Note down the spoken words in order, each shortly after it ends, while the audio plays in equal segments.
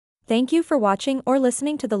Thank you for watching or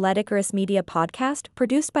listening to the Ledicarus Media Podcast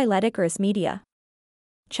produced by Ledicarus Media.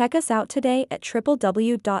 Check us out today at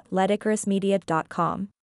www.ledicarusmedia.com.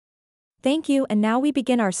 Thank you, and now we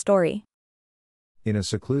begin our story. In a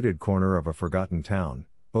secluded corner of a forgotten town,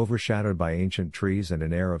 overshadowed by ancient trees and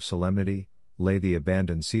an air of solemnity, lay the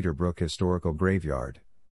abandoned Cedar Brook Historical Graveyard.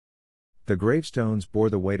 The gravestones bore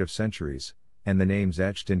the weight of centuries, and the names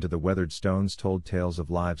etched into the weathered stones told tales of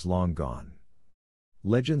lives long gone.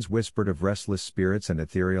 Legends whispered of restless spirits and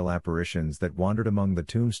ethereal apparitions that wandered among the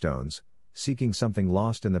tombstones, seeking something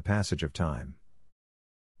lost in the passage of time.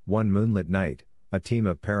 One moonlit night, a team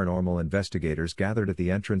of paranormal investigators gathered at the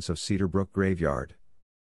entrance of Cedar Brook Graveyard.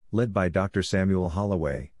 Led by Dr. Samuel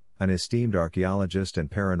Holloway, an esteemed archaeologist and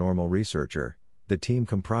paranormal researcher, the team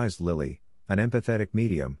comprised Lily, an empathetic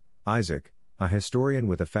medium, Isaac, a historian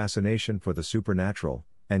with a fascination for the supernatural,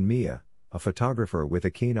 and Mia, a photographer with a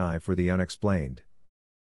keen eye for the unexplained.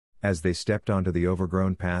 As they stepped onto the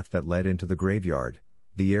overgrown path that led into the graveyard,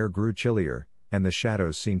 the air grew chillier, and the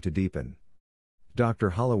shadows seemed to deepen.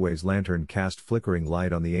 Dr. Holloway's lantern cast flickering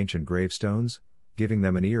light on the ancient gravestones, giving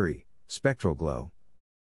them an eerie, spectral glow.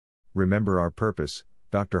 "Remember our purpose,"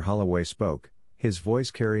 Dr. Holloway spoke, his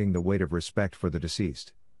voice carrying the weight of respect for the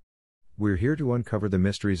deceased. "We're here to uncover the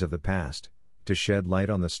mysteries of the past, to shed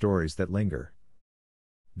light on the stories that linger."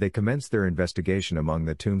 They commenced their investigation among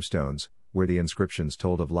the tombstones, where the inscriptions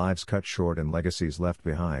told of lives cut short and legacies left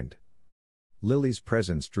behind. Lily's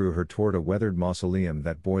presence drew her toward a weathered mausoleum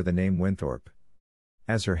that bore the name Winthorpe.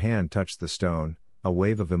 As her hand touched the stone, a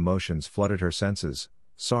wave of emotions flooded her senses: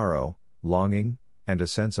 sorrow, longing, and a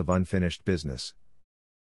sense of unfinished business.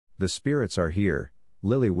 "The spirits are here,"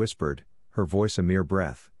 Lily whispered, her voice a mere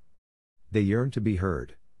breath. They yearned to be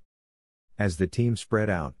heard. As the team spread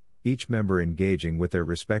out, each member engaging with their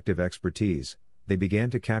respective expertise, they began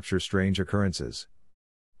to capture strange occurrences.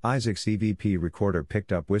 Isaac's EVP recorder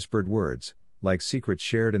picked up whispered words, like secrets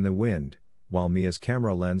shared in the wind, while Mia's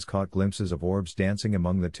camera lens caught glimpses of orbs dancing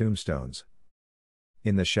among the tombstones.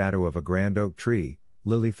 In the shadow of a grand oak tree,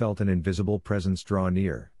 Lily felt an invisible presence draw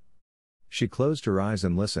near. She closed her eyes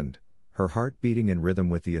and listened, her heart beating in rhythm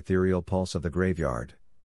with the ethereal pulse of the graveyard.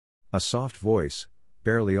 A soft voice,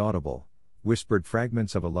 barely audible, whispered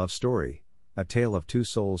fragments of a love story, a tale of two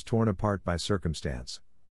souls torn apart by circumstance.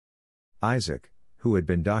 Isaac, who had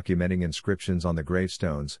been documenting inscriptions on the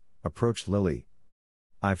gravestones, approached Lily.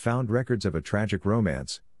 "I found records of a tragic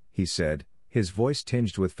romance," he said, his voice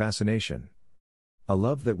tinged with fascination. "A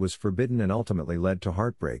love that was forbidden and ultimately led to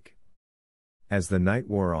heartbreak." As the night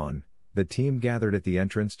wore on, the team gathered at the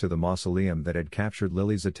entrance to the mausoleum that had captured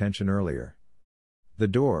Lily's attention earlier. The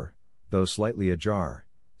door, though slightly ajar,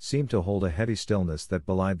 seemed to hold a heavy stillness that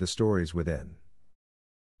belied the stories within.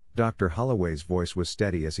 Dr. Holloway's voice was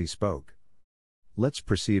steady as he spoke. "Let's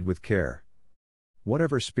proceed with care.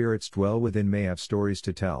 Whatever spirits dwell within may have stories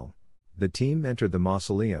to tell." The team entered the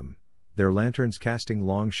mausoleum, their lanterns casting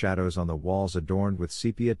long shadows on the walls adorned with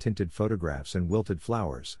sepia-tinted photographs and wilted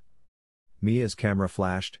flowers. Mia's camera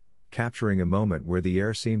flashed, capturing a moment where the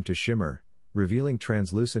air seemed to shimmer, revealing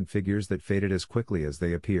translucent figures that faded as quickly as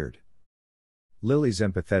they appeared. Lily's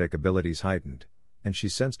empathetic abilities heightened, and she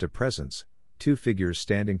sensed a presence, two figures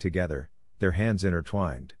standing together, their hands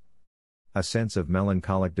intertwined. A sense of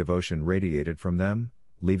melancholic devotion radiated from them,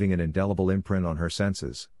 leaving an indelible imprint on her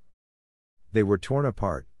senses. "They were torn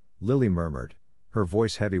apart," Lily murmured, her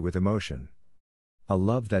voice heavy with emotion. "A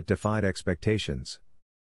love that defied expectations."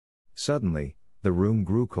 Suddenly, the room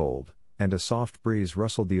grew cold, and a soft breeze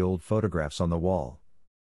rustled the old photographs on the wall.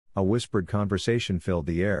 A whispered conversation filled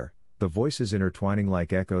the air, the voices intertwining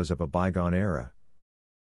like echoes of a bygone era.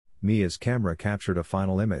 Mia's camera captured a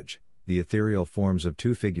final image, the ethereal forms of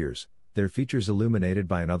two figures, their features illuminated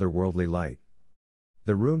by an otherworldly light.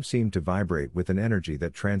 The room seemed to vibrate with an energy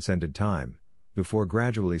that transcended time, before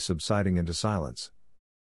gradually subsiding into silence.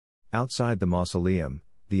 Outside the mausoleum,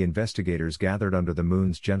 the investigators gathered under the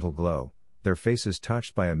moon's gentle glow, their faces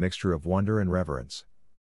touched by a mixture of wonder and reverence.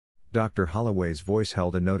 Dr. Holloway's voice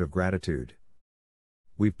held a note of gratitude.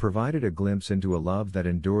 "We've provided a glimpse into a love that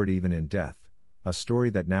endured even in death, a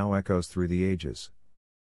story that now echoes through the ages."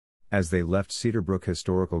 As they left Cedar Brook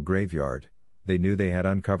Historical Graveyard, they knew they had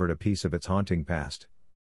uncovered a piece of its haunting past.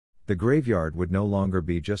 The graveyard would no longer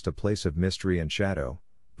be just a place of mystery and shadow,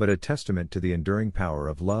 but a testament to the enduring power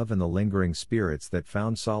of love and the lingering spirits that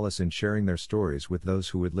found solace in sharing their stories with those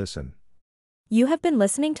who would listen. You have been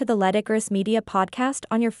listening to the Ledicarus Media Podcast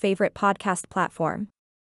on your favorite podcast platform.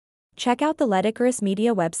 Check out the Ledicarus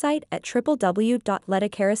Media website at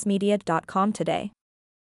www.ledicarusmedia.com today.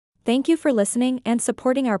 Thank you for listening and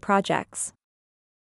supporting our projects.